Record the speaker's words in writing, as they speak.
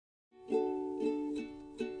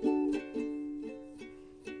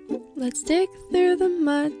Let's dig through the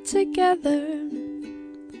mud together.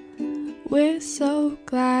 We're so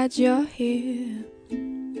glad you're here.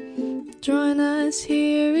 Join us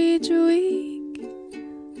here each week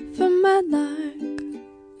for Mudlark.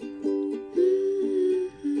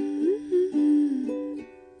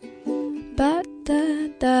 Ba da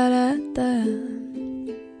da da da.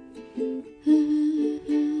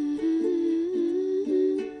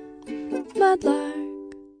 Mudlark.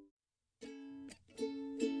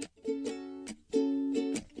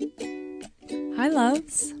 Hi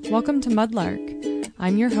loves, welcome to Mudlark.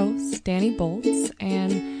 I'm your host, Dani Bolts,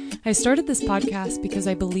 and I started this podcast because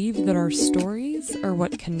I believe that our stories are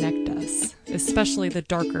what connect us, especially the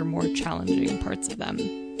darker, more challenging parts of them.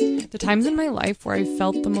 The times in my life where I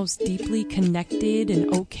felt the most deeply connected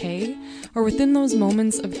and okay are within those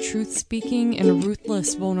moments of truth-speaking and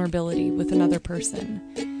ruthless vulnerability with another person.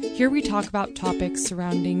 Here we talk about topics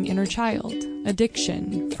surrounding inner child,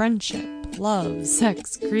 addiction, friendship, love,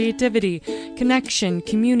 sex, creativity, connection,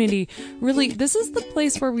 community. Really, this is the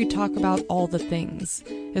place where we talk about all the things,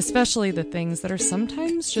 especially the things that are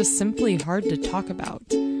sometimes just simply hard to talk about.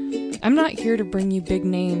 I'm not here to bring you big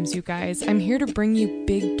names, you guys. I'm here to bring you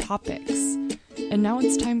big topics. And now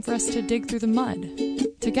it's time for us to dig through the mud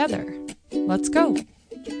together. Let's go.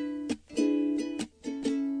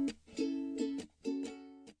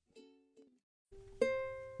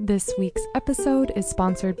 This week's episode is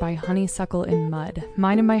sponsored by Honeysuckle in Mud,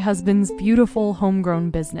 mine and my husband's beautiful homegrown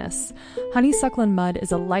business. Honeysuckle in Mud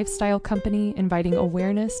is a lifestyle company inviting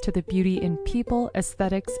awareness to the beauty in people,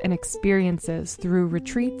 aesthetics, and experiences through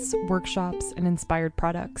retreats, workshops, and inspired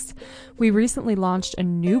products. We recently launched a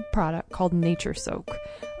new product called Nature Soak.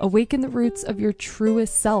 Awaken the roots of your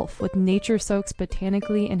truest self with Nature Soak's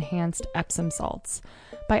botanically enhanced Epsom salts.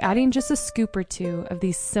 By adding just a scoop or two of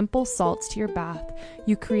these simple salts to your bath,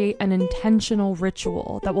 you create an intentional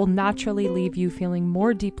ritual that will naturally leave you feeling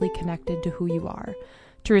more deeply connected to who you are.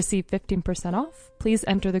 To receive 15% off, please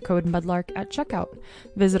enter the code MUDLARK at checkout.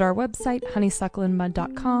 Visit our website,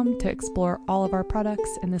 honeysuckleandmud.com, to explore all of our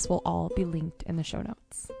products, and this will all be linked in the show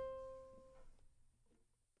notes.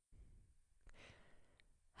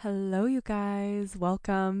 Hello, you guys.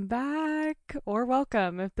 Welcome back, or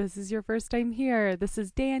welcome if this is your first time here. This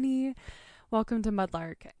is Dani. Welcome to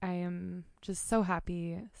Mudlark. I am just so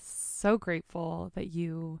happy, so grateful that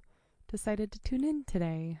you decided to tune in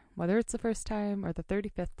today, whether it's the first time or the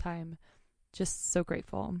 35th time. Just so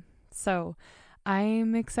grateful. So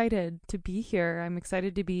I'm excited to be here. I'm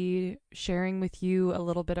excited to be sharing with you a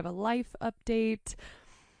little bit of a life update.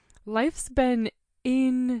 Life's been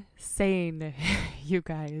insane, you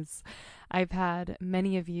guys. I've had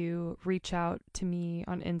many of you reach out to me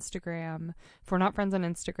on Instagram. If we're not friends on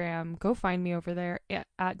Instagram, go find me over there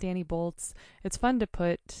at Dani Bolts. It's fun to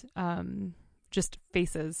put just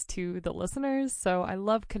faces to the listeners, so I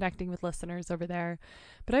love connecting with listeners over there.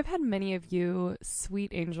 But I've had many of you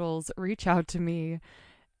sweet angels reach out to me,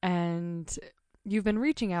 and you've been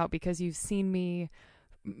reaching out because you've seen me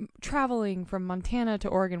traveling from Montana to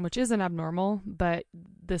Oregon, which isn't abnormal, but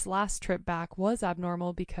this last trip back was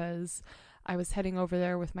abnormal because I was heading over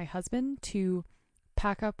there with my husband to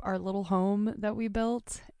pack up our little home that we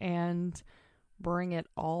built and bring it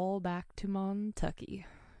all back to Montucky.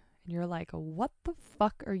 And you're like, what the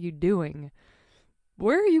fuck are you doing?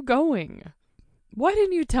 Where are you going? Why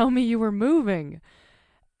didn't you tell me you were moving?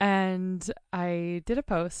 And I did a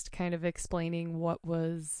post kind of explaining what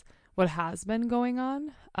has been going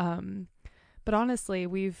on. But honestly,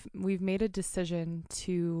 we've made a decision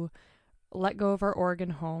to let go of our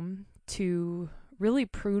Oregon home to really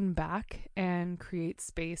prune back and create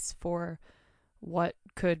space for what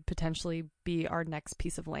could potentially be our next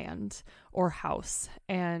piece of land or house.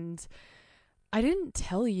 And I didn't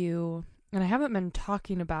tell you, and I haven't been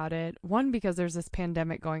talking about it, one, because there's this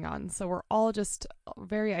pandemic going on. So we're all just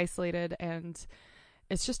very isolated, and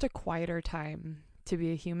it's just a quieter time to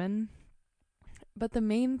be a human. But the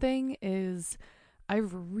main thing is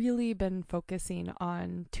I've really been focusing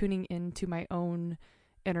on tuning into my own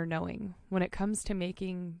inner knowing when it comes to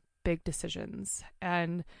making big decisions.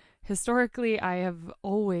 And historically, I have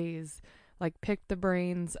always picked the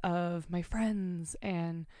brains of my friends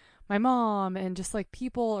and my mom and just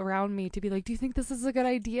people around me to be like, do you think this is a good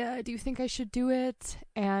idea? Do you think I should do it?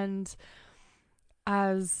 And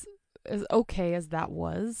as okay as that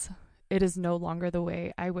was, it is no longer the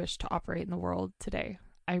way I wish to operate in the world today.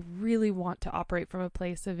 I really want to operate from a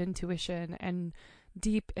place of intuition and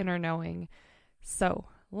deep inner knowing. So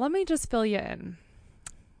let me just fill you in.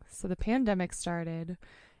 So the pandemic started,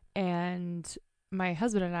 and my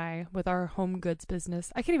husband and I, with our home goods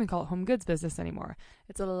business, I can't even call it home goods business anymore.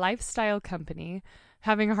 It's a lifestyle company.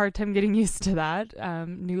 Having a hard time getting used to that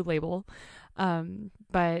new label.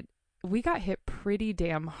 But we got hit pretty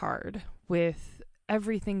damn hard with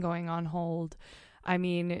everything going on hold. I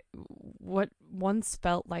mean, what once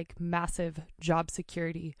felt like massive job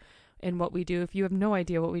security in what we do. If you have no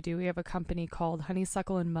idea what we do, we have a company called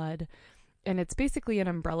Honeysuckle and Mud, and it's basically an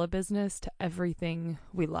umbrella business to everything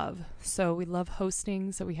we love. So we love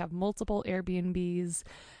hosting. So we have multiple Airbnbs,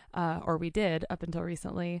 or we did up until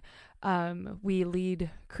recently. We lead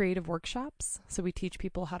creative workshops. So we teach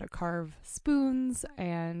people how to carve spoons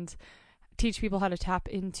and teach people how to tap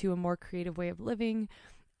into a more creative way of living.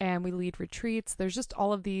 And we lead retreats. There's just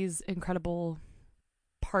all of these incredible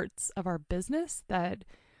parts of our business that,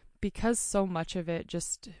 because so much of it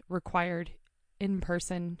just required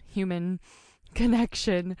in-person human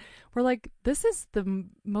connection, we're like, this is the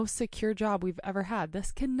most secure job we've ever had.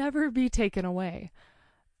 This can never be taken away.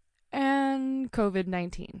 And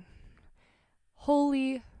COVID-19.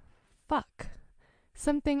 Holy fuck.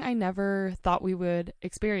 Something I never thought we would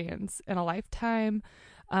experience in a lifetime,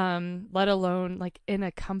 let alone like in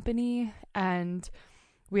a company. And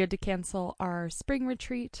we had to cancel our spring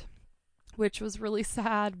retreat, which was really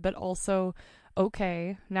sad, but also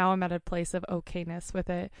okay. Now I'm at a place of okayness with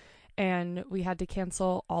it. And we had to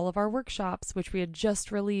cancel all of our workshops, which we had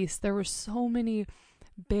just released. There were so many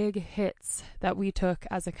big hits that we took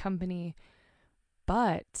as a company.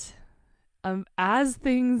 But as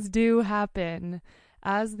things do happen,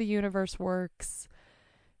 as the universe works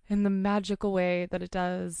in the magical way that it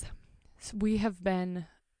does, we have been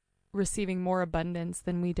receiving more abundance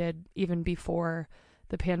than we did even before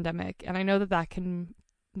the pandemic. And I know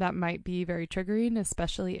that might be very triggering,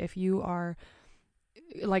 especially if you are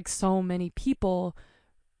like so many people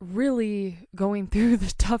really going through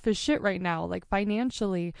the toughest shit right now, like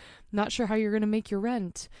financially, not sure how you're going to make your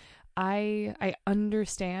rent. I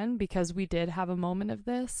understand, because we did have a moment of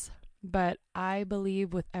this, but I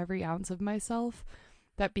believe with every ounce of myself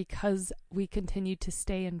that because we continued to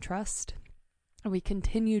stay in trust, we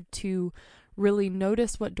continued to really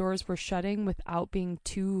notice what doors were shutting without being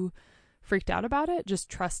too freaked out about it, just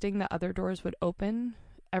trusting that other doors would open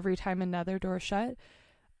every time another door shut.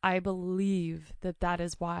 I believe that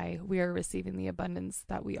is why we are receiving the abundance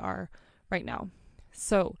that we are right now.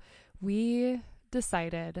 So we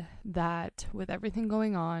decided that with everything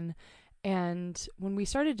going on, and when we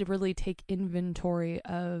started to really take inventory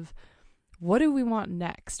of what do we want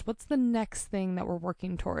next, what's the next thing that we're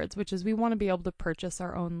working towards, which is we want to be able to purchase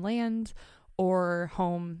our own land or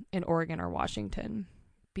home in Oregon or Washington,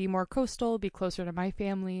 be more coastal, be closer to my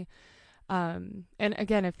family. And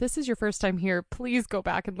again, if this is your first time here, please go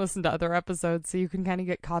back and listen to other episodes so you can kind of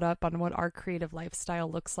get caught up on what our creative lifestyle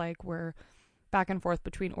looks like. We're back and forth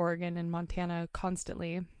between Oregon and Montana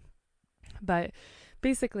constantly. But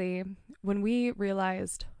basically, when we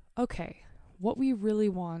realized, okay, what we really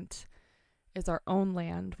want is our own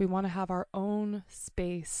land. We want to have our own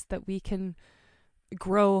space that we can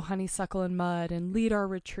grow honeysuckle and mud and lead our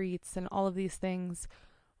retreats and all of these things.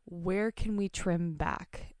 Where can we trim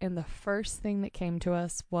back? And the first thing that came to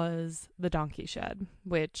us was the donkey shed,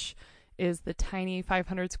 which is the tiny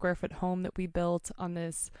 500 square foot home that we built on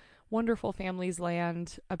this wonderful family's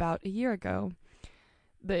land about a year ago.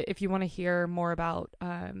 If you want to hear more about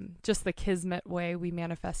just the kismet way we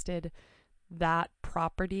manifested that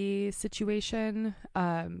property situation,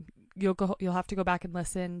 you'll have to go back and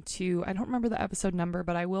listen to, I don't remember the episode number,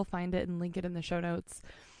 but I will find it and link it in the show notes.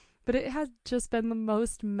 But it has just been the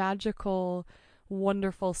most magical,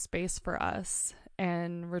 wonderful space for us,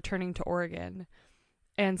 and returning to Oregon.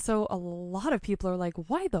 And so a lot of people are like,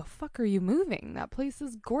 why the fuck are you moving? That place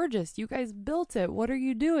is gorgeous. You guys built it. What are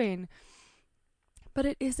you doing? But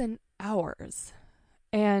it isn't ours.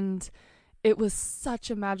 And it was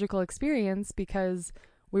such a magical experience because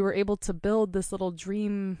we were able to build this little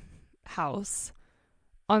dream house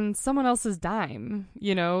on someone else's dime.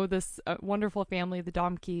 You know, this wonderful family, the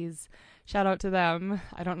Domkeys, shout out to them.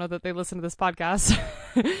 I don't know that they listen to this podcast,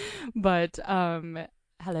 but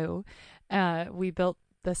hello. We built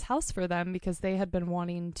this house for them because they had been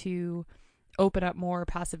wanting to open up more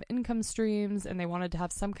passive income streams, and they wanted to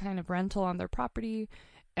have some kind of rental on their property.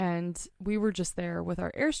 And we were just there with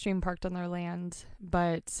our Airstream parked on their land.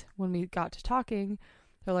 But when we got to talking,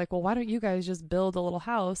 they're like, well, why don't you guys just build a little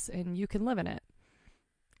house and you can live in it?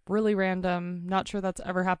 Really random. Not sure that's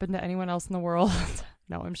ever happened to anyone else in the world.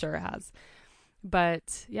 No, I'm sure it has.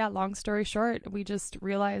 But yeah, long story short, we just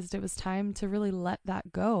realized it was time to really let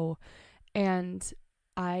that go. And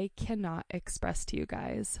I cannot express to you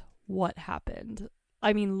guys what happened.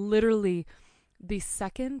 I mean, literally the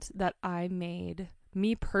second that I made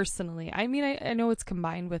me personally, I mean, I know it's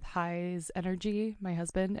combined with High's energy, my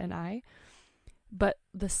husband and I, but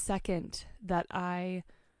the second that I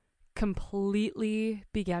completely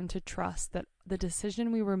began to trust that the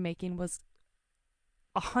decision we were making was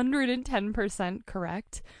 110%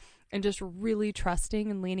 correct, and just really trusting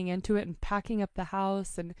and leaning into it and packing up the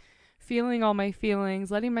house and feeling all my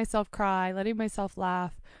feelings, letting myself cry, letting myself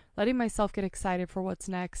laugh, letting myself get excited for what's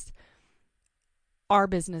next, our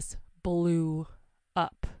business blew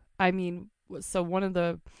up. I mean, so one of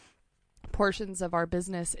the portions of our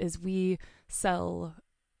business is we sell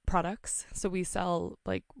products. So we sell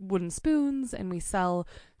like wooden spoons and we sell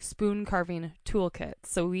spoon carving toolkits.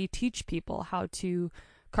 So we teach people how to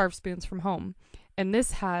carve spoons from home. And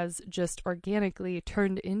this has just organically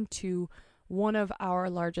turned into one of our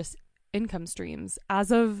largest income streams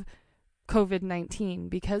as of COVID-19,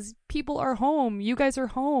 because people are home. You guys are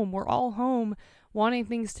home. We're all home wanting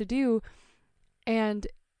things to do. And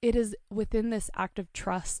it is within this act of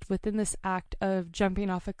trust, within this act of jumping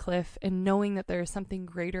off a cliff and knowing that there is something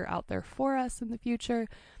greater out there for us in the future.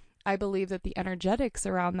 I believe that the energetics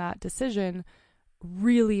around that decision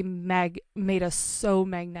really made us so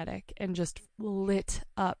magnetic and just lit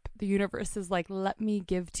up. The universe is like, let me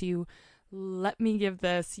give to you. Let me give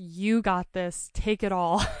this. You got this. Take it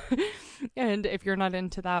all. And if you're not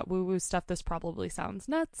into that woo-woo stuff, this probably sounds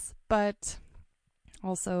nuts. But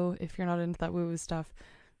also, if you're not into that woo-woo stuff,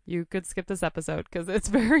 you could skip this episode, because it's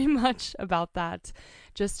very much about that.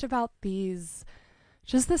 Just about this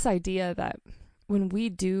idea that when we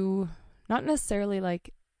do, not necessarily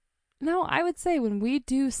like, no, I would say when we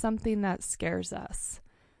do something that scares us,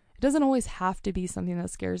 it doesn't always have to be something that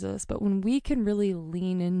scares us, but when we can really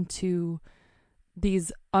lean into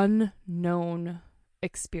these unknown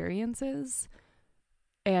experiences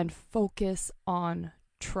and focus on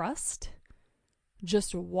trust,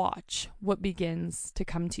 just watch what begins to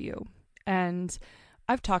come to you. And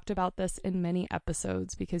I've talked about this in many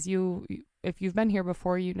episodes, because if you've been here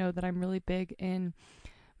before, you know that I'm really big in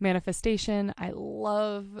manifestation. I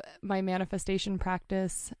love my manifestation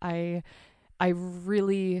practice. I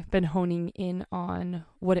really been honing in on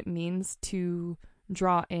what it means to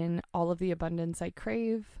draw in all of the abundance I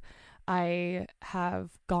crave. I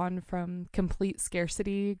have gone from complete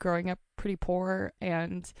scarcity, growing up pretty poor,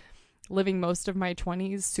 and living most of my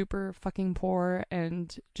 20s super fucking poor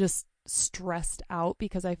and just stressed out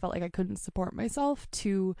because I felt like I couldn't support myself,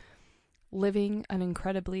 to living an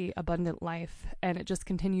incredibly abundant life. And it just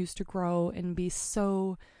continues to grow and be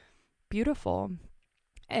so beautiful.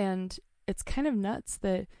 And it's kind of nuts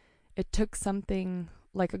that it took something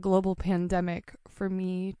like a global pandemic for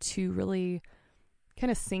me to really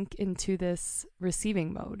kind of sink into this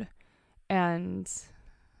receiving mode. And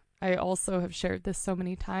I also have shared this so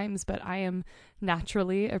many times, but I am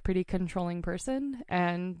naturally a pretty controlling person.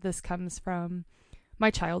 And this comes from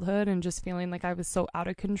my childhood and just feeling like I was so out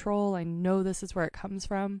of control. I know this is where it comes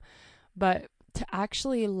from. But to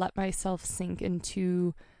actually let myself sink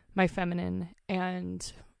into my feminine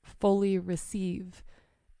and fully receive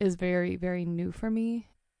is very, very new for me.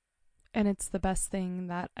 And it's the best thing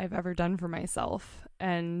that I've ever done for myself.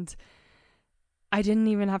 And I didn't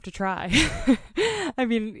even have to try. I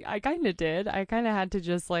mean, I kind of did. I kind of had to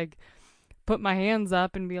just like put my hands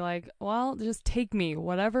up and be like, well, just take me,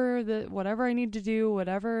 whatever I need to do,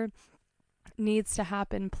 whatever needs to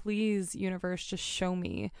happen, please, universe, just show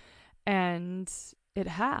me. And it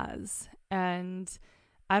has. And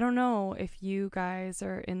I don't know if you guys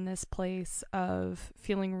are in this place of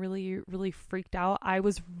feeling really, really freaked out. I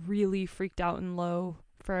was really freaked out and low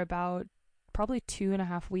for about probably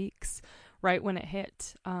 2.5 weeks, right when it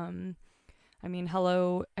hit. I mean,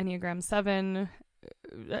 hello, Enneagram 7,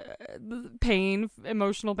 pain,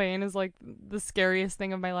 emotional pain is like the scariest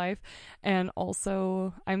thing of my life. And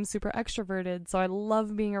also, I'm super extroverted, so I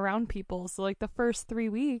love being around people. So like the first 3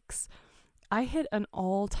 weeks, I hit an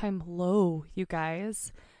all-time low, you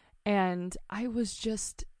guys. And I was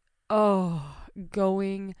just,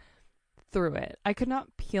 going through it. I could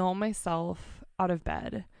not peel myself out of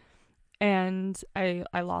bed. And I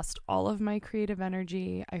lost all of my creative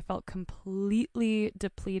energy. I felt completely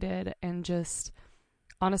depleted and just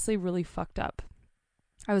honestly really fucked up.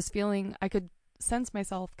 I could sense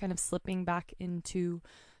myself kind of slipping back into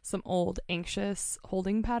some old anxious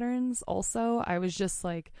holding patterns also. I was just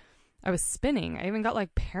like, I was spinning. I even got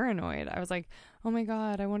like paranoid. I was like, oh my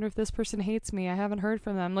God, I wonder if this person hates me. I haven't heard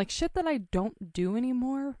from them. Like shit that I don't do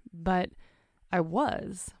anymore, but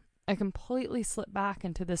I completely slipped back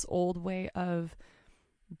into this old way of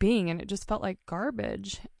being, and it just felt like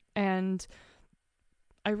garbage. And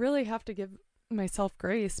I really have to give myself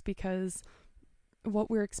grace, because what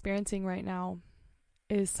we're experiencing right now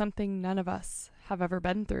is something none of us have ever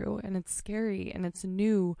been through, and it's scary and it's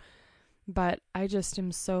new, but I just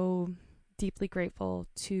am so deeply grateful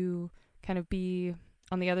to kind of be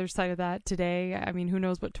on the other side of that today. I mean, who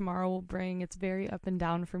knows what tomorrow will bring? It's very up and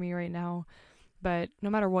down for me right now, but no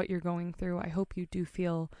matter what you're going through, I hope you do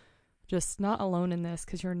feel just not alone in this,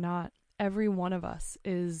 because you're not. Every one of us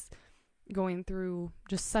is going through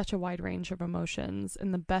just such a wide range of emotions,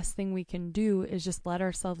 and the best thing we can do is just let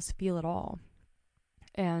ourselves feel it all.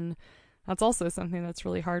 And that's also something that's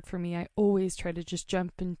really hard for me. I always try to just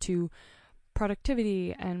jump into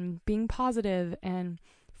productivity and being positive and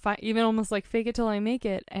even almost like fake it till I make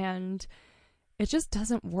it, and it just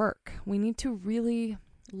doesn't work. We need to really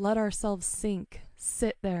let ourselves sink,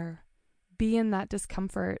 sit there, be in that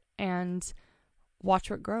discomfort, and watch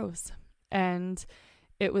what grows. And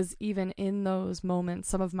it was even in those moments,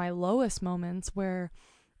 some of my lowest moments, where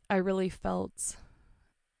I really felt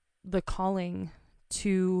the calling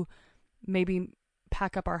to maybe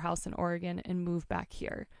pack up our house in Oregon and move back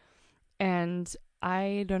here. And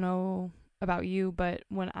I don't know about you, but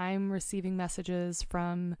when I'm receiving messages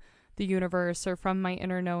from the universe or from my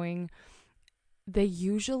inner knowing, they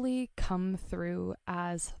usually come through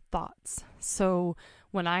as thoughts. So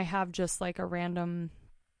when I have just like a random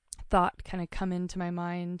thought kind of come into my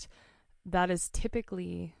mind, that is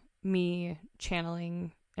typically me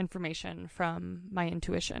channeling information from my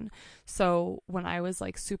intuition. So when I was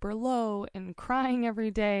like super low and crying every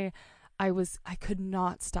day, I could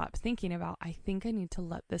not stop thinking about, I think I need to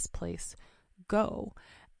let this place go.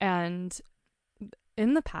 And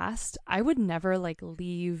in the past, I would never like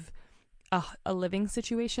leave a living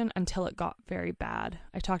situation until it got very bad.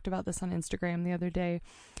 I talked about this on Instagram the other day.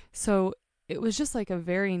 So it was just like a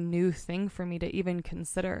very new thing for me to even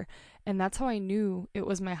consider. And that's how I knew it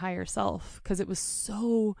was my higher self, because it was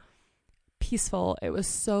so peaceful. It was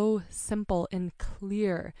so simple and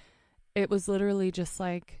clear. It was literally just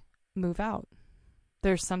like, move out.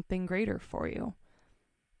 There's something greater for you.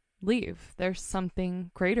 Leave. There's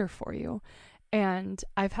something greater for you. And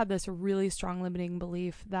I've had this really strong limiting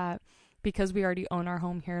belief that because we already own our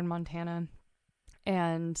home here in Montana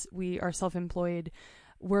and we are self-employed,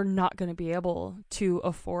 we're not going to be able to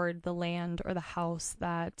afford the land or the house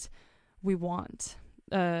that we want,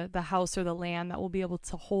 the house or the land that will be able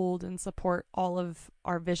to hold and support all of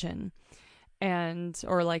our vision. And,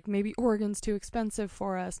 or like maybe Oregon's too expensive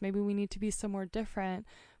for us. Maybe we need to be somewhere different.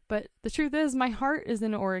 But the truth is, my heart is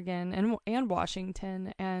in Oregon and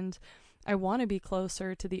Washington, and I want to be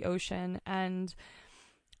closer to the ocean. And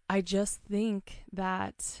I just think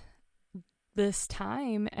that this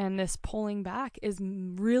time and this pulling back is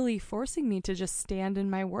really forcing me to just stand in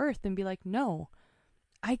my worth and be like, no,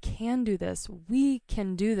 I can do this. We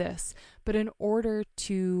can do this. But in order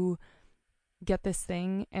to get this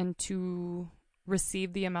thing and to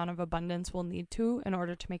receive the amount of abundance we'll need to in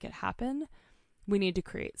order to make it happen, we need to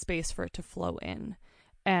create space for it to flow in,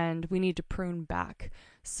 and we need to prune back.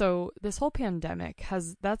 So this whole pandemic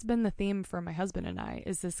that's been the theme for my husband and I,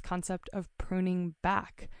 is this concept of pruning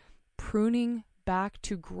back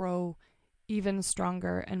to grow even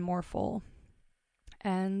stronger and more full.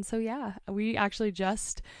 And so, yeah, we actually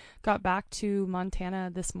just got back to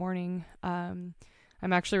Montana this morning.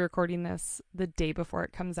 I'm actually recording this the day before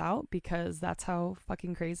it comes out because that's how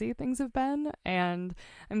fucking crazy things have been. And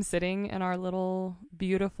I'm sitting in our little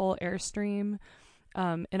beautiful Airstream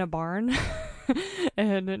in a barn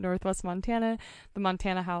in Northwest Montana. The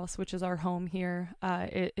Montana house, which is our home here,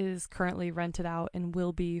 it is currently rented out and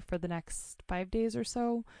will be for the next 5 days or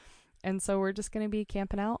so. And so we're just going to be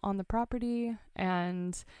camping out on the property.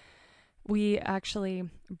 And we actually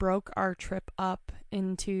broke our trip up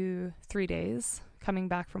into 3 days coming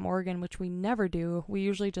back from Oregon, which we never do. We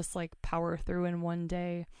usually just like power through in one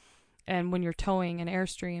day. And when you're towing an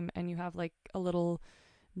Airstream and you have like a little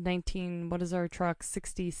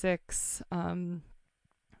 66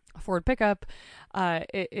 Ford pickup,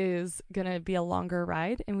 it is gonna be a longer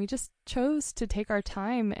ride, and we just chose to take our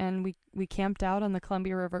time, and we camped out on the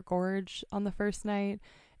Columbia River Gorge on the first night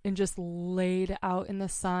and just laid out in the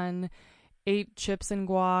sun, ate chips and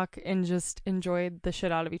guac, and just enjoyed the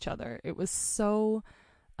shit out of each other. It was so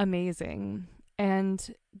amazing.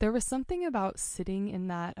 And there was something about sitting in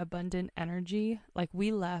that abundant energy. Like,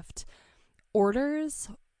 we left, orders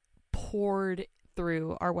poured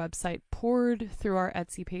through our website, poured through our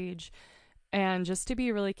Etsy page. And just to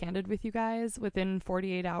be really candid with you guys, within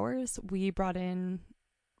 48 hours, we brought in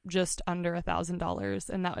just under $1,000.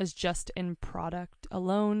 And that was just in product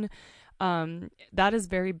alone. That is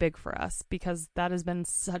very big for us because that has been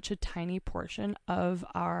such a tiny portion of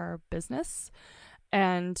our business.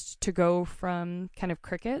 And to go from kind of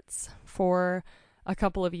crickets for a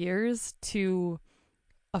couple of years to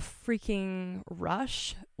a freaking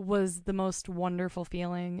rush was the most wonderful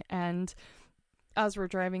feeling. And as we're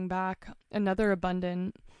driving back, another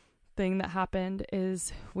abundant thing that happened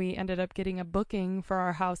is we ended up getting a booking for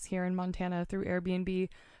our house here in Montana through Airbnb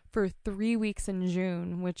for 3 weeks in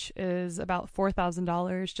June, which is about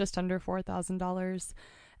 $4,000, just under $4,000.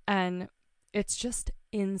 And it's just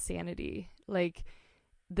insanity. Like,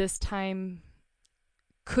 this time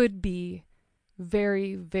could be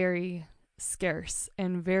very, very scarce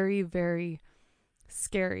and very, very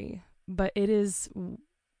scary, but it is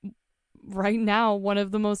right now one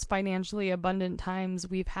of the most financially abundant times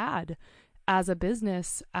we've had as a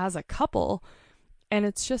business, as a couple, and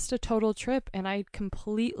it's just a total trip. And I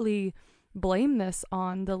completely blame this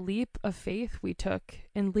on the leap of faith we took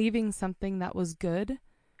in leaving something that was good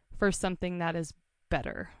for something that is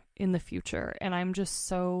better in the future. And I'm just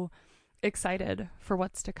so excited for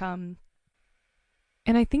what's to come.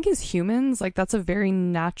 And I think as humans, like, that's a very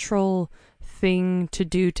natural thing to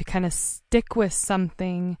do, to kind of stick with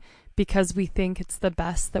something because we think it's the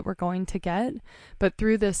best that we're going to get. But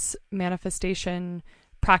through this manifestation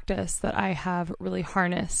practice that I have really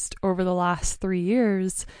harnessed over the last 3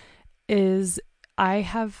 years, is I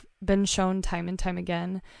have been shown time and time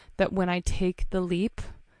again that when I take the leap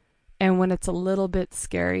and when it's a little bit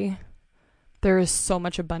scary, there is so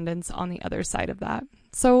much abundance on the other side of that.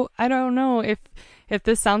 So I don't know if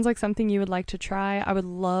this sounds like something you would like to try. I would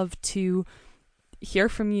love to hear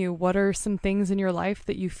from you. What are some things in your life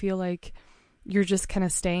that you feel like you're just kind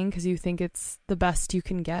of staying because you think it's the best you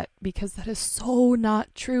can get? Because that is so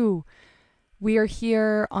not true. We are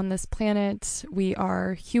here on this planet. We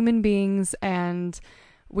are human beings and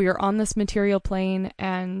we are on this material plane.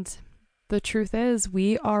 And the truth is,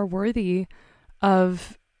 we are worthy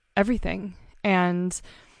of everything. And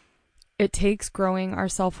it takes growing our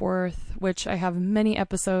self-worth, which I have many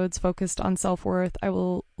episodes focused on self-worth. I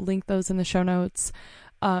will link those in the show notes.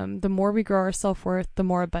 The more we grow our self-worth, the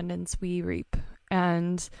more abundance we reap.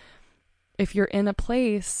 And if you're in a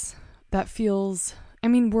place that feels, I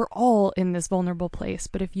mean, we're all in this vulnerable place,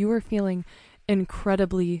 but if you are feeling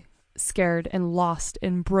incredibly scared and lost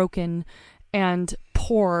and broken and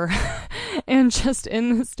poor and just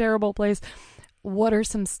in this terrible place, what are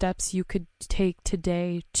some steps you could take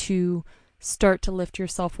today to start to lift your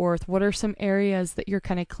self-worth? What are some areas that you're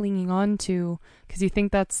kind of clinging on to because you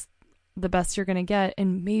think that's the best you're going to get?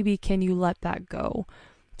 And maybe can you let that go?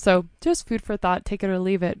 So just food for thought, take it or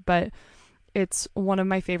leave it. But it's one of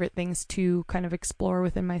my favorite things to kind of explore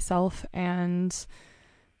within myself and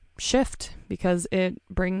shift because it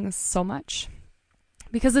brings so much.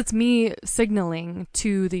 Because it's me signaling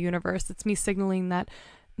to the universe. It's me signaling that,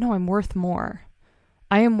 no, I'm worth more.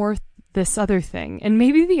 I am worth this other thing. And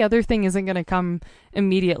maybe the other thing isn't going to come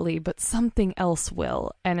immediately, but something else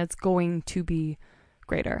will. And it's going to be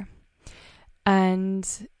greater.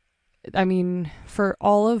 And I mean, for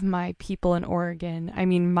all of my people in Oregon, I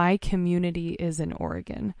mean, my community is in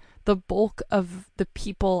Oregon. The bulk of the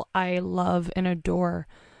people I love and adore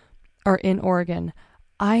are in Oregon.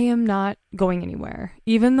 I am not going anywhere.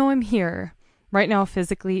 Even though I'm here right now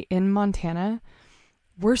physically in Montana,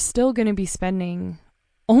 we're still going to be spending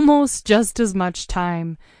almost just as much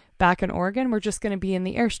time back in Oregon. We're just going to be in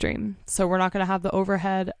the Airstream. So we're not going to have the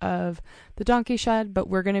overhead of the donkey shed, but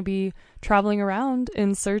we're going to be traveling around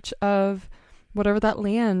in search of whatever that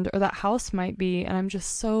land or that house might be. And I'm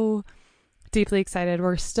just so deeply excited.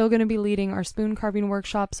 We're still going to be leading our spoon carving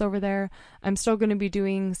workshops over there. I'm still going to be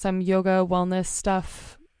doing some yoga wellness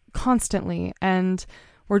stuff constantly. And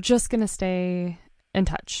we're just going to stay in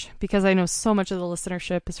touch because I know so much of the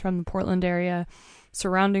listenership is from the Portland area,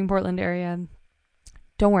 surrounding Portland area.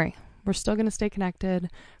 Don't worry. We're still going to stay connected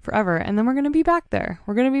forever. And then we're going to be back there.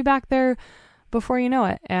 We're going to be back there before you know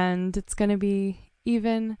it. And it's going to be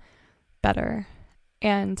even better.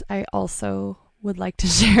 And I also would like to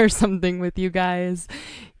share something with you guys.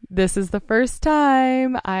 This is the first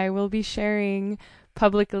time I will be sharing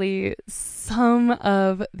publicly some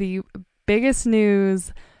of the biggest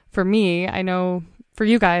news for me. I know for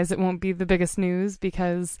you guys, it won't be the biggest news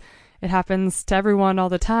because it happens to everyone all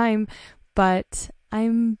the time, but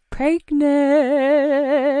I'm pregnant.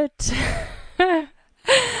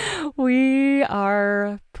 We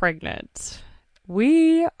are pregnant.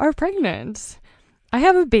 We are pregnant. I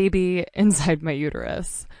have a baby inside my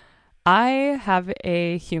uterus. I have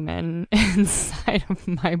a human inside of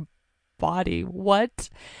my body. What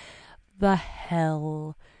the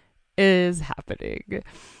hell is happening.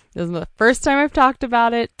 This is the first time I've talked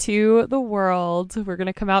about it to the world. We're going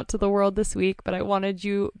to come out to the world this week, but I wanted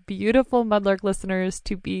you beautiful Mudlark listeners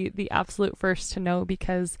to be the absolute first to know,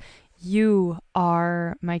 because you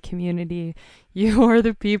are my community. You are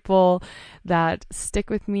the people that stick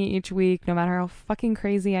with me each week, no matter how fucking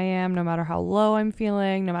crazy I am, no matter how low I'm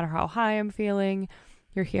feeling, no matter how high I'm feeling.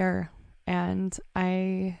 You're here, and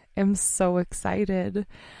I am so excited.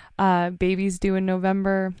 Baby's due in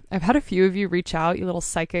November. I've had a few of you reach out, you little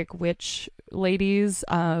psychic witch ladies,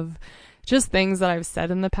 of just things that I've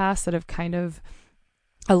said in the past that have kind of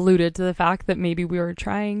alluded to the fact that maybe we were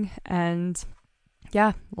trying. And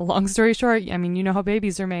yeah, long story short, I mean, you know how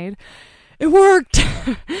babies are made. It worked.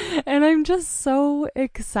 And I'm just so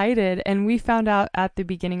excited. And we found out at the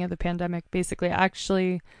beginning of the pandemic, basically,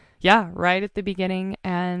 actually, yeah, right at the beginning.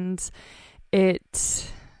 And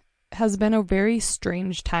it has been a very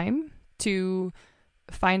strange time to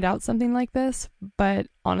find out something like this. But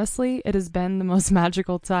honestly, it has been the most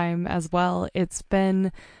magical time as well. It's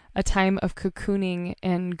been a time of cocooning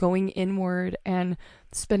and going inward and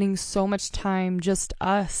spending so much time just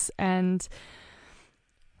us. And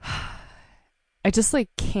I just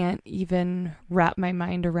can't even wrap my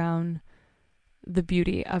mind around the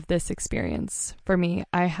beauty of this experience for me.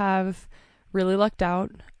 I have really lucked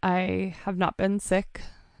out. I have not been sick,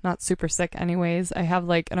 not super sick anyways. I have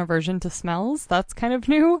an aversion to smells. That's kind of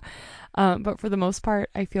new. But for the most part,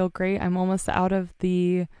 I feel great. I'm almost out of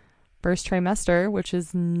the first trimester, which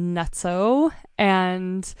is nutso.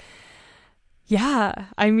 And yeah,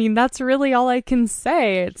 I mean, that's really all I can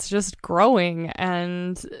say. It's just growing,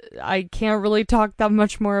 and I can't really talk that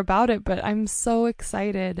much more about it, but I'm so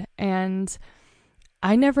excited. And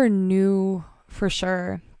I never knew for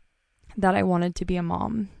sure that I wanted to be a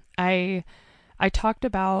mom. I talked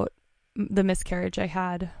about the miscarriage I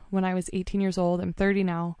had when I was 18 years old. I'm 30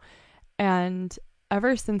 now. And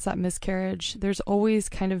ever since that miscarriage, there's always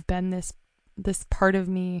kind of been this part of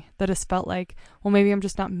me that has felt like, well, maybe I'm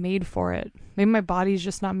just not made for it. Maybe my body's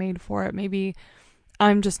just not made for it. Maybe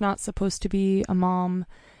I'm just not supposed to be a mom.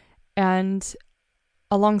 And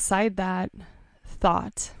alongside that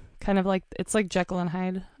thought, kind of it's like Jekyll and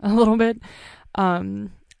Hyde a little bit.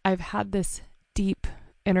 I've had this deep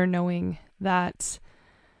inner knowing that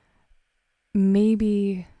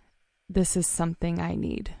maybe this is something I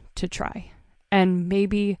need to try. And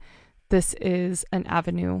maybe this is an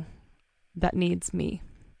avenue that needs me.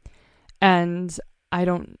 And I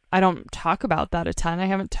don't talk about that a ton. I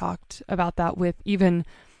haven't talked about that with even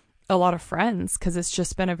a lot of friends, because it's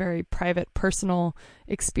just been a very private, personal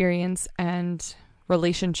experience and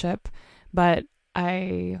relationship. But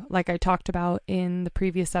I talked about in the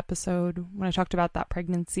previous episode, when I talked about that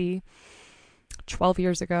pregnancy 12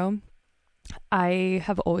 years ago, I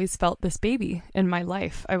have always felt this baby in my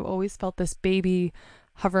life. I've always felt this baby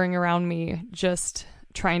hovering around me, just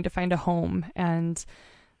trying to find a home. And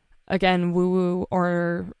again, woo-woo,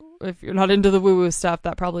 or if you're not into the woo-woo stuff,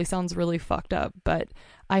 that probably sounds really fucked up, but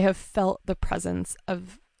I have felt the presence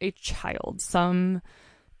of a child,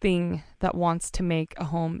 something that wants to make a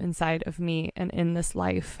home inside of me and in this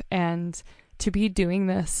life. And to be doing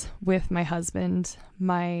this with my husband,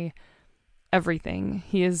 my everything,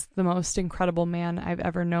 he is the most incredible man I've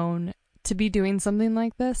ever known. To be doing something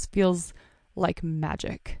like this feels like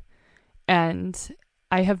magic. And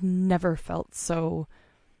I have never felt so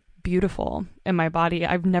beautiful in my body.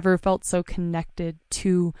 I've never felt so connected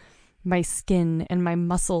to my skin and my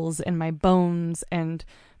muscles and my bones and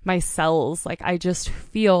my cells. I just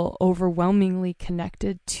feel overwhelmingly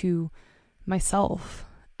connected to myself.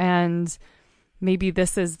 And maybe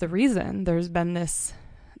this is the reason there's been this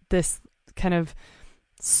kind of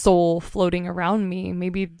soul floating around me.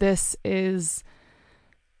 Maybe this is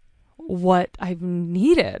what I've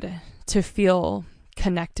needed to feel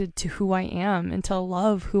connected to who I am and to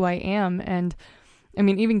love who I am. And I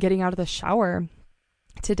mean, even getting out of the shower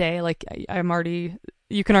today,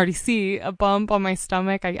 you can already see a bump on my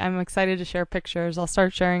stomach. I'm excited to share pictures. I'll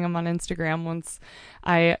start sharing them on Instagram once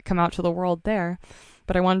I come out to the world there.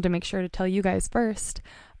 But I wanted to make sure to tell you guys first.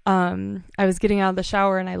 I was getting out of the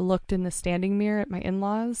shower and I looked in the standing mirror at my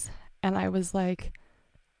in-laws, and I was like,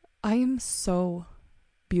 I am so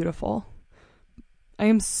beautiful. I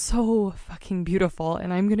am so fucking beautiful,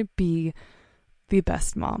 and I'm going to be the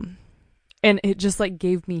best mom. And it just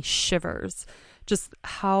gave me shivers, just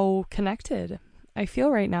how connected I feel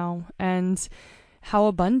right now and how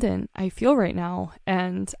abundant I feel right now.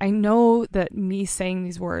 And I know that me saying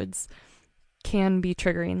these words can be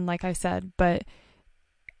triggering, like I said, but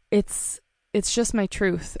it's just my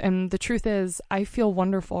truth. And the truth is, I feel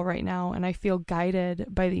wonderful right now, and I feel guided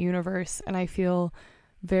by the universe, and I feel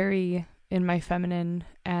very in my feminine.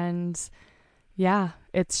 And yeah,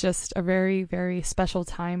 it's just a very, very special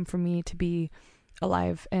time for me to be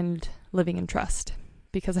alive and living in trust,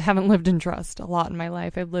 because I haven't lived in trust a lot in my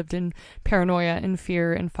life. I've lived in paranoia and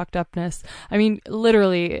fear and fucked upness. I mean,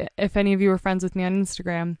 literally, if any of you were friends with me on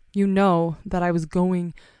Instagram, you know that I was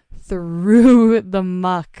going through the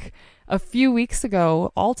muck a few weeks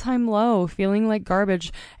ago, all-time low, feeling like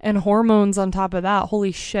garbage, and hormones on top of that.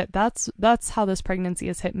 Holy shit, that's how this pregnancy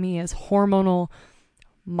has hit me, as hormonal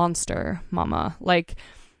monster mama. Like,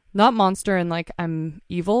 not monster in like I'm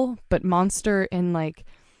evil, but monster in like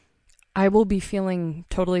I will be feeling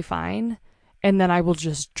totally fine, and then I will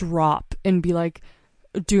just drop and be like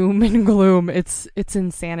doom and gloom. It's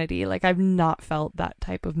insanity. Like, I've not felt that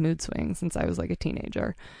type of mood swing since I was like a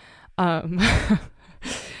teenager.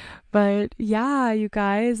 But yeah, you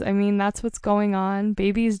guys, I mean, that's what's going on.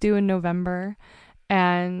 Baby's due in November,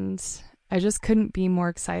 and I just couldn't be more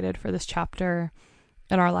excited for this chapter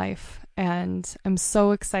in our life. And I'm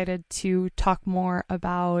so excited to talk more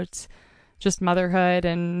about just motherhood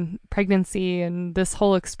and pregnancy and this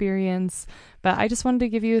whole experience. But I just wanted to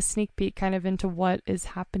give you a sneak peek kind of into what is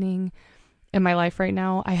happening in my life right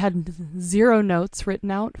now. I had 0 notes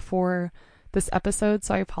written out for this episode,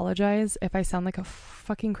 so I apologize if I sound like a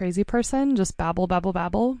fucking crazy person, just babble,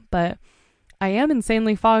 but I am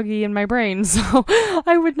insanely foggy in my brain, so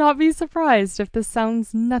I would not be surprised if this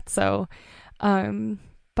sounds nutso.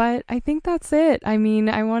 But I think that's it. I mean,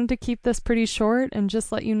 I wanted to keep this pretty short and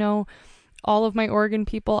just let you know, all of my Oregon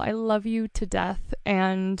people, I love you to death,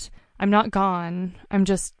 and I'm not gone. I'm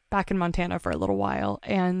just back in Montana for a little while,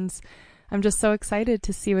 and I'm just so excited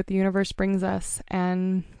to see what the universe brings us.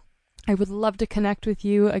 And I would love to connect with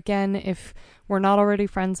you again. If we're not already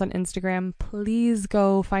friends on Instagram, please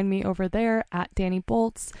go find me over there at Dani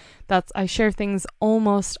Bolts. I share things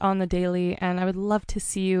almost on the daily, and I would love to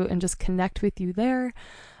see you and just connect with you there.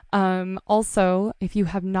 Also, if you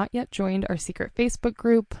have not yet joined our secret Facebook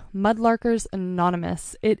group, Mudlarkers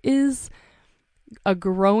Anonymous, it is a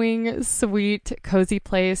growing, sweet, cozy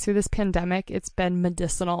place. Through this pandemic, it's been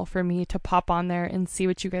medicinal for me to pop on there and see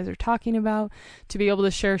what you guys are talking about, to be able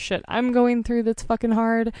to share shit I'm going through that's fucking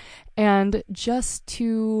hard, and just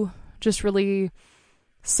to really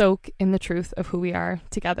soak in the truth of who we are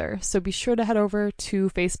together. So be sure to head over to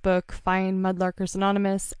Facebook, find Mudlarkers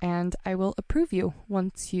Anonymous, and I will approve you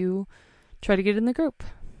once you try to get in the group.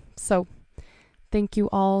 So thank you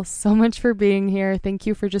all so much for being here. Thank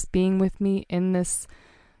you for just being with me in this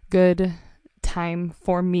good time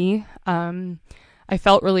for me. I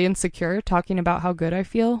felt really insecure talking about how good I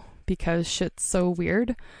feel because shit's so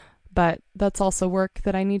weird, but that's also work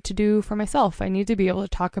that I need to do for myself. I need to be able to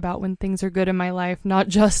talk about when things are good in my life, not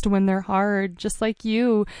just when they're hard, just like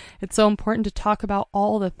you. It's so important to talk about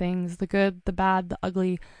all the things, the good, the bad, the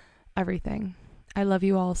ugly, everything. I love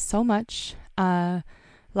you all so much.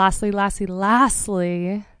 Lastly,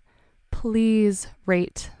 please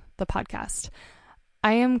rate the podcast.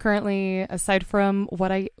 I am currently, aside from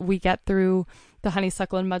what we get through the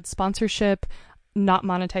Honeysuckle and Mud sponsorship, not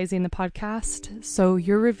monetizing the podcast. So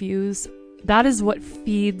your reviews, that is what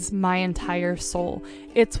feeds my entire soul.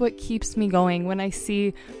 It's what keeps me going. When I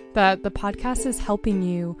see that the podcast is helping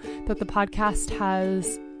you, that the podcast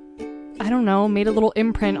has, I don't know, made a little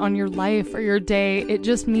imprint on your life or your day, it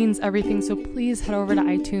just means everything. So please head over to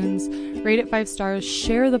iTunes, rate it 5 stars,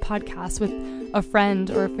 share the podcast with a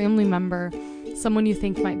friend or a family member, someone you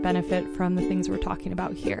think might benefit from the things we're talking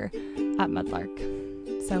about here at Mudlark.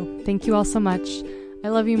 So thank you all so much. I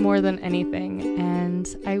love you more than anything, and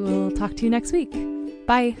I will talk to you next week.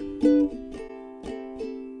 Bye.